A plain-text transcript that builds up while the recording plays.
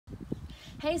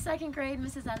Hey, second grade,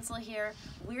 Mrs. Ensel here.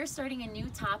 We're starting a new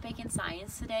topic in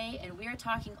science today, and we are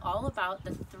talking all about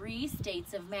the 3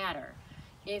 states of matter.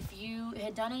 If you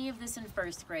had done any of this in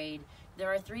first grade,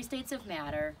 there are 3 states of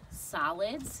matter: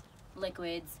 solids,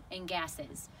 liquids, and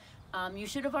gases. You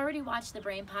should have already watched the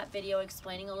BrainPop video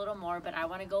explaining a little more, but I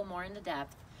want to go more into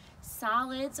depth.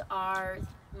 Solids are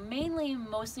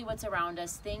mostly what's around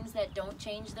us, things that don't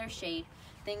change their shape,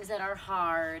 things that are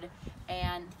hard,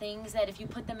 and things that if you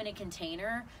put them in a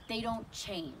container, they don't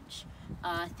change.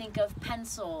 Think of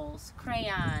pencils,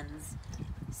 crayons,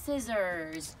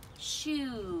 scissors,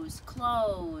 shoes,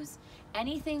 clothes.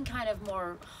 Anything kind of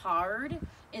more hard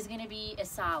is going to be a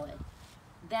solid.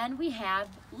 Then we have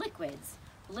liquids.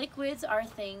 Liquids are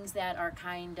things that are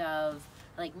kind of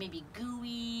like maybe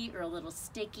gooey or a little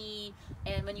sticky,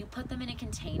 and when you put them in a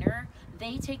container,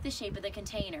 they take the shape of the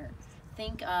container.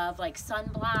 Think of like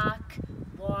sunblock,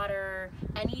 water,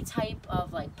 any type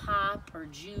of like pop or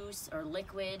juice or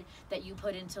liquid that you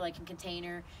put into like a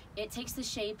container. It takes the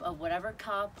shape of whatever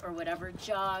cup or whatever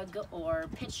jug or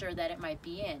pitcher that it might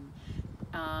be in.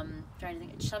 Trying to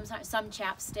think, some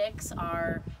chapsticks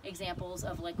are examples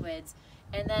of liquids.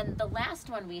 And then the last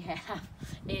one we have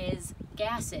is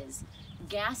gases.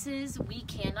 Gases we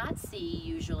cannot see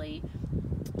usually.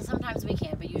 Sometimes we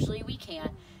can, but usually we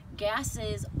can't.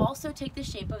 Gases also take the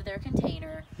shape of their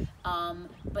container,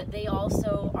 but they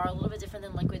also are a little bit different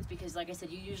than liquids because, like I said,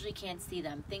 you usually can't see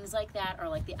them. Things like that are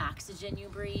like the oxygen you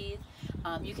breathe.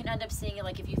 You can end up seeing it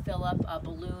like if you fill up a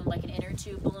balloon, like an inner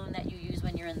tube balloon that you use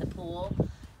when you're in the pool.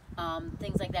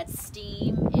 Things like that.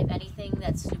 Steam, if anything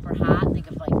that's super hot,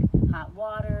 think of like hot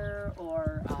water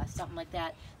or something like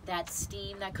that. That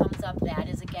steam that comes up, that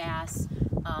is a gas.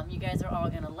 You guys are all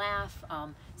gonna laugh.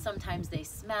 Sometimes they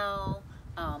smell.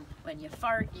 When you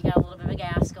fart, you got a little bit of a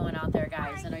gas going out there,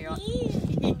 guys. I know you're all,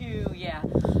 ew, yeah.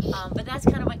 But that's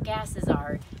kind of what gases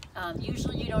are.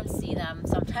 Usually you don't see them.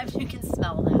 Sometimes you can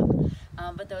smell them.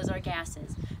 But those are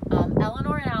gases.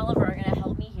 Eleanor and Oliver are going to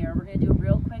help me here. We're going to do a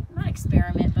real quick, not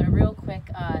experiment, but a real quick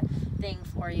thing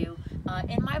for you.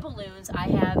 In my balloons,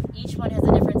 each one has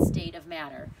a different state of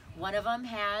matter. One of them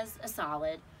has a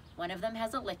solid, one of them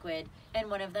has a liquid,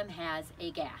 and one of them has a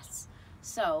gas.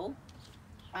 So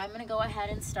I'm going to go ahead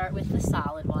and start with the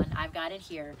solid one. I've got it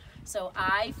here. So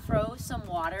I froze some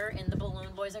water in the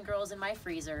balloon, boys and girls, in my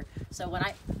freezer. So when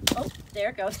oh, there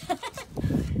it goes. You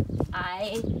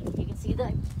can see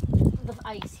the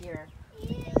ice here.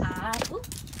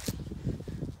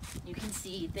 You can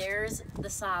see there's the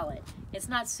solid. It's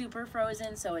not super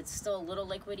frozen, so it's still a little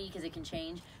liquidy because it can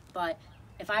change. But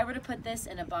if I were to put this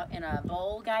in a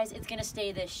bowl, guys, it's gonna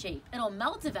stay this shape. It'll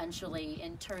melt eventually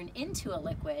and turn into a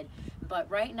liquid, but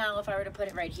right now, if I were to put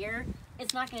it right here,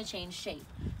 it's not gonna change shape.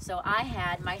 So I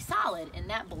had my solid in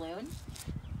that balloon.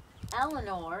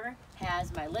 Eleanor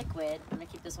has my liquid. I'm gonna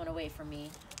keep this one away from me.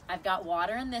 I've got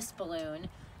water in this balloon,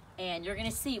 and you're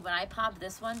gonna see when I pop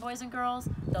this one, boys and girls,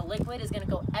 the liquid is gonna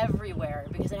go everywhere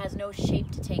because it has no shape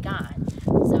to take on.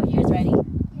 So you guys ready?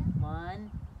 Yeah.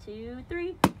 1, 2,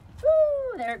 3.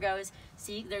 Woo, there it goes.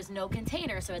 See, there's no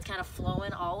container, so it's kind of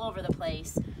flowing all over the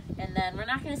place. And then we're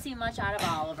not going to see much out of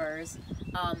Oliver's.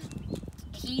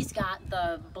 He's got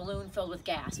the balloon filled with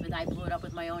gas, but I blew it up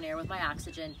with my own air, with my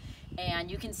oxygen.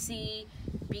 And you can see,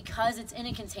 because it's in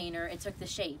a container, it took the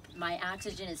shape. My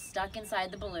oxygen is stuck inside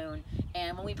the balloon,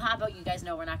 and when we pop out, you guys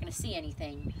know we're not going to see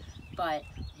anything. But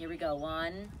here we go.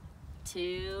 1,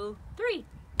 2, 3.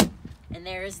 And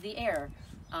there's the air.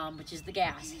 Which is the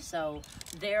gas. So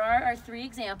there are our 3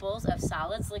 examples of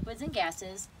solids, liquids, and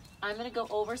gases. I'm going to go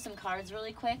over some cards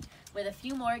really quick with a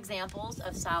few more examples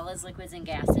of solids, liquids, and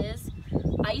gases.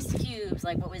 Ice cubes,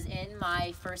 like what was in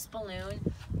my first balloon,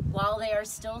 while they are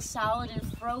still solid and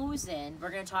frozen,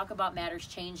 we're going to talk about matters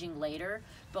changing later,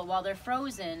 but while they're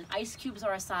frozen, ice cubes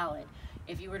are a solid.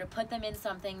 If you were to put them in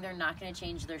something, they're not going to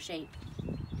change their shape.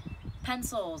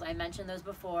 Pencils, I mentioned those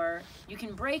before. You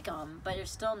can break them, but they're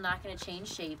still not going to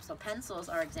change shape. So pencils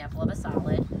are an example of a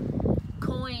solid.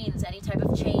 Coins, any type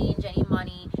of change, any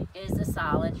money is a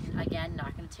solid. Again,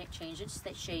 not going to change its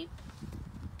shape.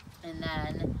 And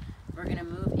then we're going to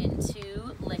move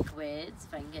into liquids,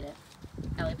 if I can get it.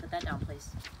 Ellie, put that down, please.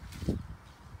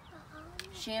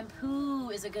 Shampoo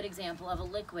is a good example of a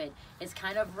liquid. It's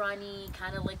kind of runny,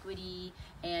 kind of liquidy,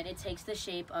 and it takes the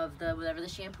shape of whatever the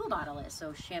shampoo bottle is.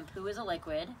 So shampoo is a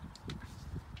liquid.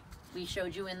 We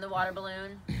showed you in the water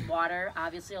balloon. Water,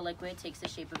 obviously a liquid, takes the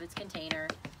shape of its container.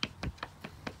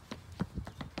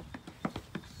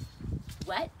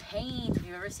 Wet paint. If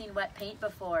you've ever seen wet paint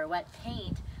before, wet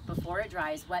paint, before it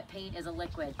dries, wet paint is a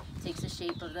liquid. It takes the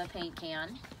shape of the paint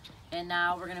can. And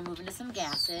now we're going to move into some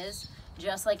gases.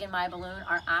 Just like in my balloon,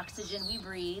 our oxygen we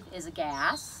breathe is a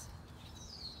gas.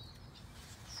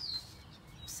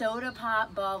 Soda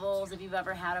pop bubbles, if you've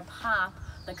ever had a pop,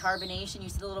 the carbonation, you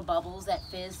see the little bubbles that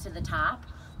fizz to the top,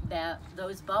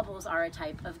 those bubbles are a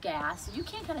type of gas. You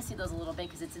can kind of see those a little bit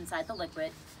because it's inside the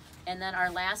liquid. And then our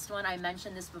last one, I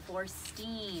mentioned this before,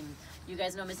 steam. You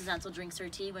guys know Mrs. Ensel drinks her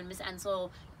tea. When Miss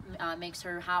Ensel makes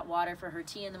her hot water for her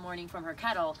tea in the morning from her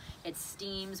kettle, it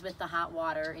steams with the hot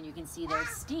water, and you can see there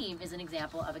steam is an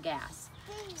example of a gas.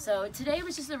 So today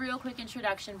was just a real quick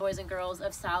introduction, boys and girls,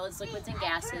 of solids, liquids, and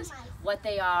gases, what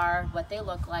they are, what they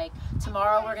look like.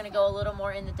 Tomorrow we're going to go a little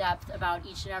more in the depth about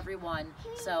each and every one.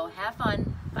 So have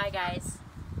fun. Bye, guys.